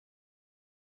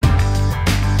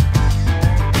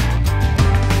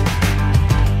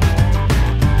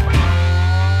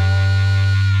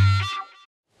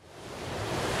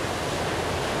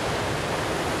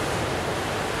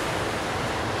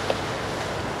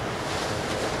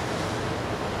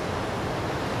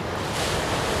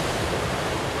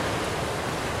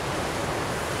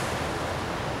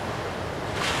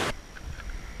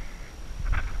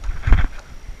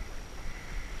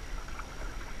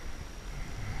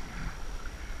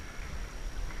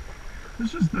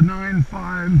This is the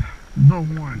 9.5 The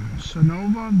One,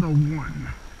 Sunova The One.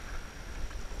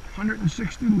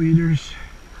 160 liters,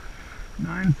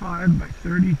 9.5 by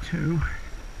 32.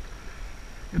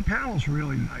 It paddles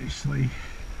really nicely.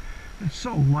 It's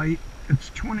so light,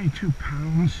 it's 22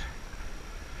 pounds.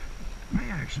 It may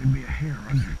actually be a hair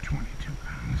under 22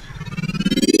 pounds.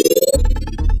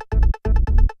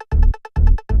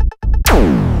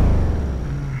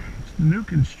 It's the new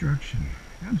construction,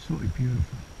 absolutely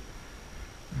beautiful.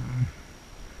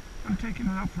 I'm taking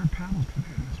it out for a paddle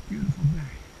today on this beautiful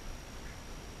day.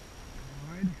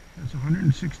 The ride has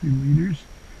 160 liters.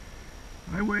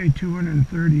 I weigh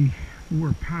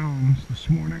 234 pounds. This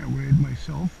morning I weighed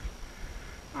myself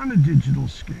on a digital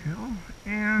scale,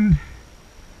 and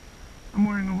I'm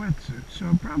wearing a wetsuit,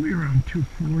 so probably around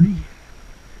 240.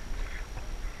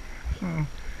 So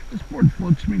this board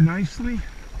floats me nicely.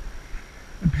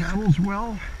 It paddles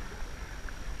well.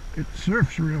 It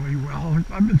surfs really well.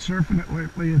 I've been surfing it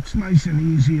lately. It's nice and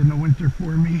easy in the winter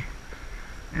for me,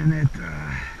 and it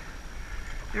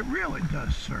really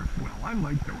does surf well. I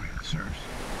like the way it surfs.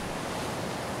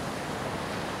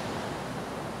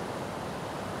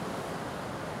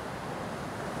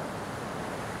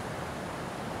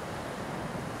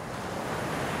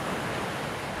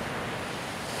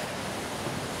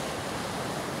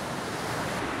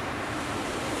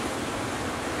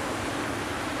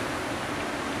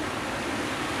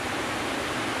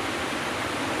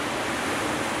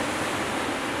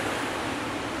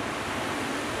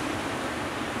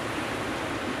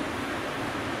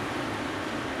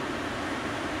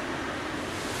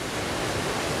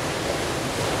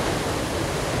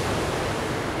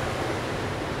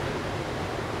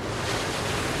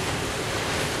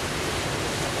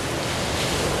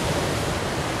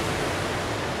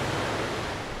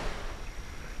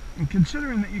 And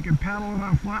considering that you can paddle it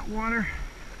on flat water,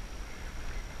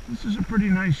 this is a pretty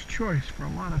nice choice for a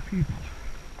lot of people.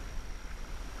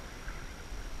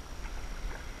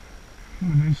 A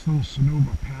nice little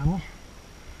Sunova paddle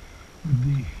with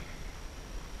the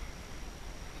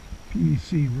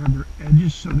PVC rubber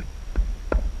edges so that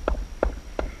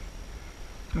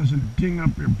it doesn't ding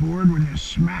up your board when you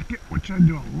smack it, which I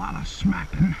do a lot of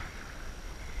smacking.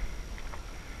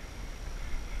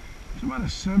 It's about a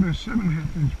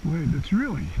 7.5 inch blade. It's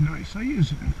really nice. I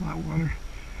use it in flat water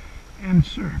and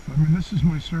surf. I mean, this is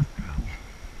my surf paddle.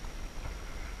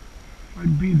 I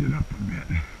beat it up a bit,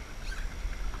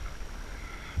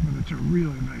 but it's a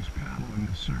really nice paddle in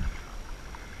the surf.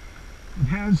 It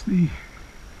has the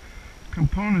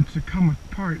components that come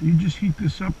apart. You just heat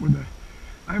this up with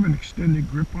I have an extended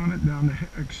grip on it, down the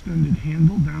extended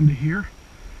handle down to here.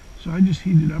 So I just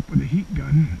heat it up with a heat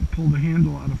gun and pull the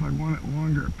handle out if I want it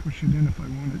longer, or push it in if I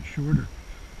want it shorter.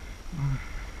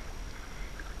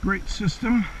 Great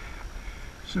system.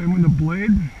 Same with the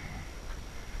blade.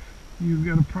 You've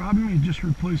got a problem, you just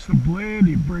replace the blade,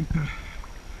 you break the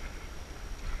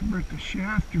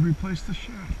shaft, you replace the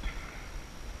shaft.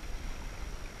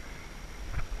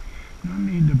 No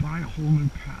need to buy a whole new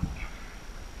paddle.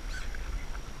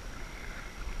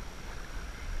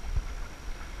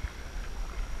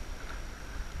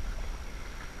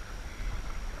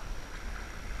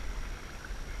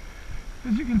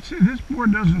 As you can see, this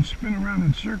board doesn't spin around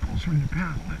in circles when you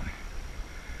paddle it.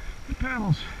 It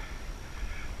paddles,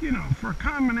 you know, for a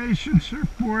combination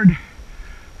surfboard,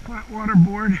 flat water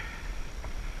board,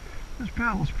 this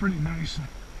paddles pretty nicely.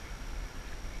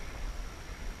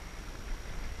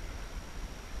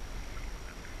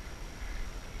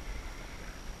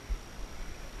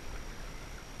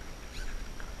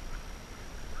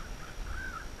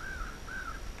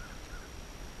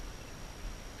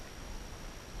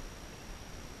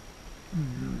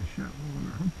 Really shallow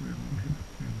water. Hopefully I won't hit a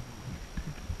fin while I'm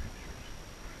taking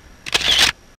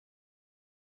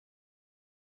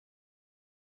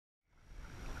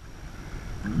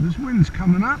pictures. This wind's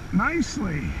coming up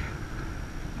nicely.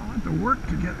 I'll have to work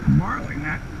to get the barley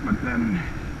net, but then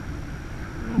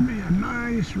it'll be a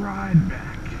nice ride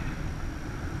back.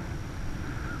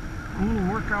 A little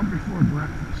workout before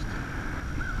breakfast.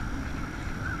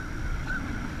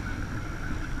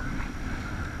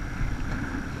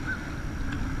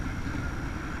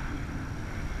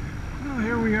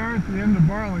 We are at the end of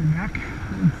Barley Neck,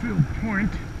 Woodfield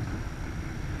Point.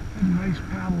 A nice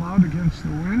paddle out against the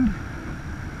wind.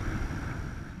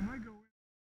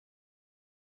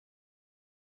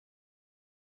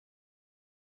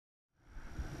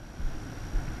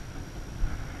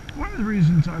 One of the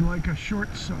reasons I like a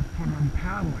short SUP when I'm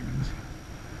paddling is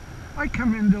I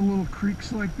come into little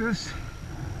creeks like this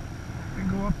and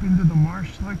go up into the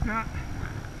marsh like that,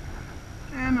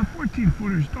 and the 14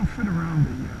 footers don't fit around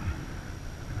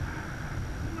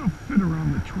don't fit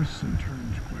around the twists and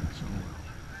turns quite so well.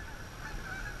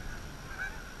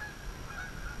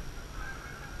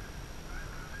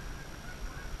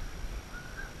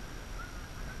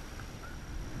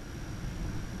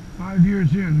 Five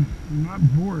years in, I'm not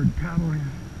bored paddling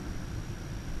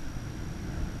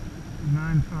a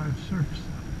 9.5 surf SUP.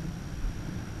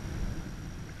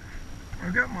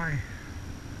 I've got I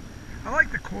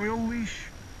like the coil leash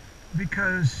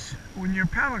because when you're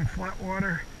paddling flat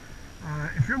water,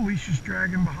 if your leash is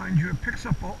dragging behind you, it picks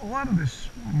up a lot of this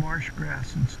marsh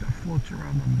grass and stuff floats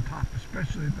around on the top,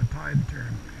 especially at the tide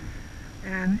turn.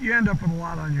 And you end up with a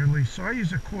lot on your leash. So I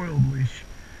use a coiled leash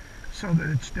so that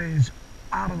it stays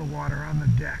out of the water on the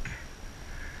deck.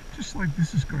 Just like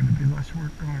this is going to be less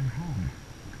work going home.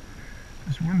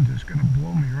 This wind is going to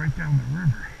blow me right down the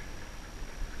river.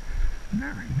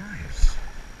 Very nice.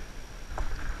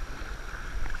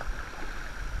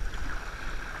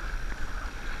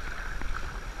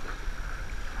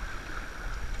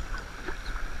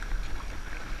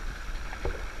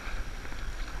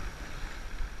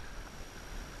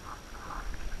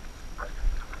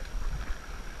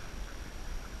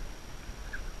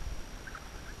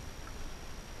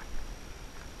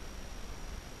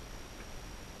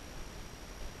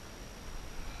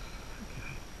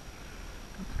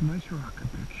 Nice rocket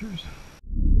pictures.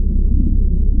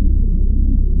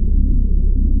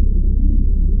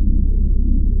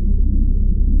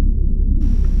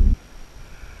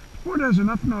 The board has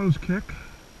enough nose kick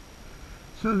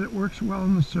so that it works well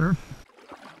in the surf.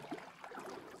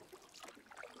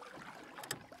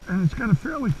 And it's got a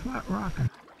fairly flat rocket.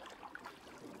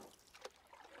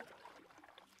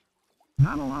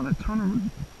 Not a lot of ton of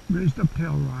raised up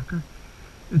tail rocker.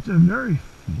 It's a very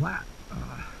flat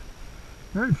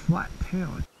tail.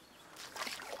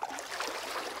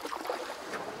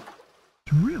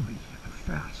 It's really a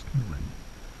fast board.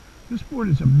 This board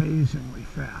is amazingly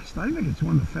fast. I think it's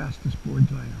one of the fastest boards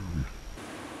I own.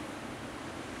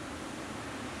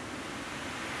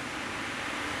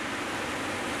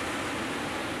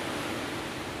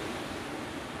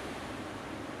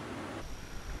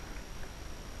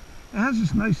 It has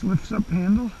this nice lifts up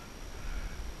handle.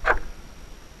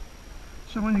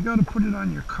 So when you go to put it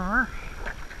on your car,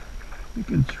 you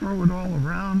can throw it all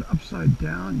around, upside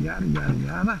down, yada, yada,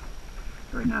 yada.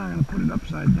 Right now I'm going to put it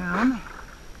upside down.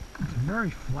 It's very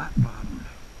flat bottomed.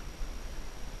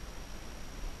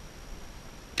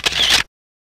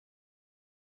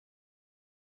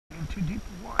 In too deep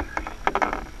water.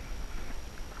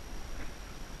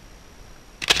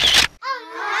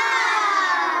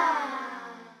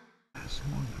 That's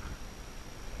long enough.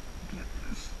 Get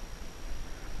this.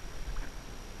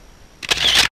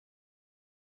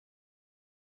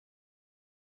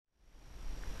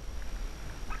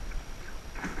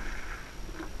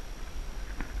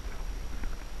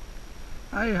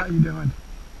 Hey, how you doing?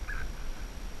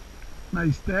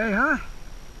 Nice day, huh?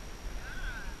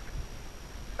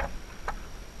 Get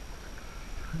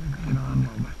on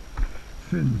while the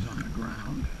fin's on the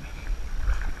ground.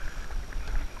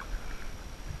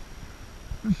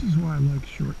 This is why I like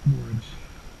short boards.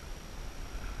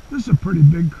 This is a pretty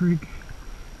big creek,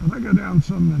 but I go down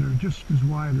some that are just as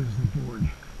wide as the board.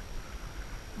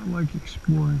 I like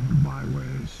exploring the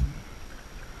byways, and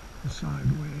the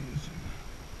sideways.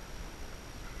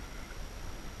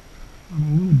 On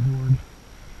a little board,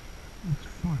 it's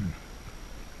fun.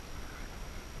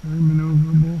 Very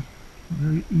maneuverable,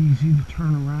 very easy to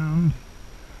turn around,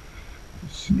 to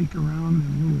sneak around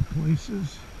in little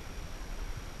places.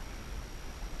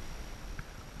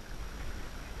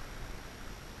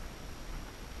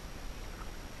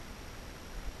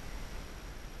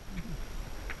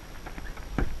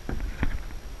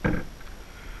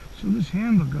 So this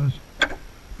handle goes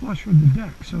flush with the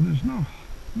deck, so there's no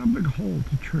big hole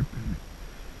to trip in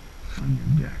on your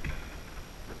deck.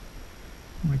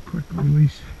 My quick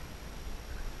release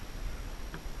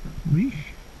leash.